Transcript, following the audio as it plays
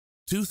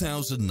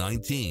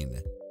2019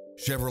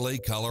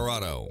 Chevrolet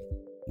Colorado.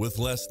 With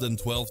less than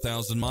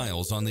 12,000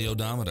 miles on the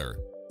odometer,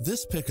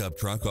 this pickup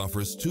truck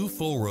offers 2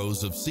 full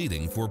rows of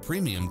seating for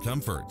premium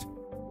comfort.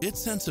 Its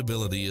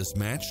sensibility is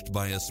matched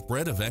by a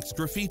spread of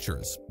extra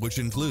features, which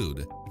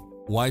include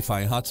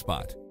Wi-Fi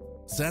hotspot,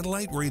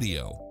 satellite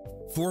radio,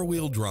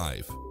 4-wheel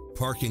drive,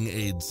 parking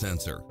aid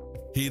sensor,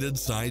 heated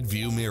side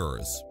view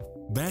mirrors,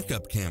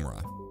 backup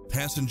camera,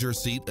 passenger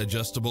seat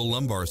adjustable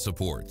lumbar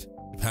support,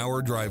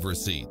 power driver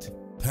seat,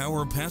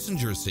 power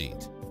passenger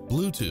seat,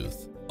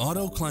 Bluetooth,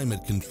 auto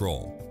climate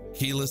control,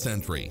 keyless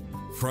entry,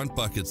 front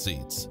bucket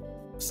seats,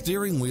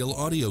 steering wheel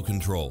audio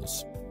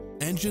controls,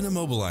 engine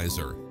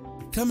immobilizer.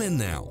 Come in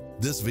now.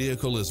 This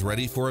vehicle is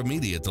ready for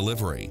immediate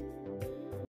delivery.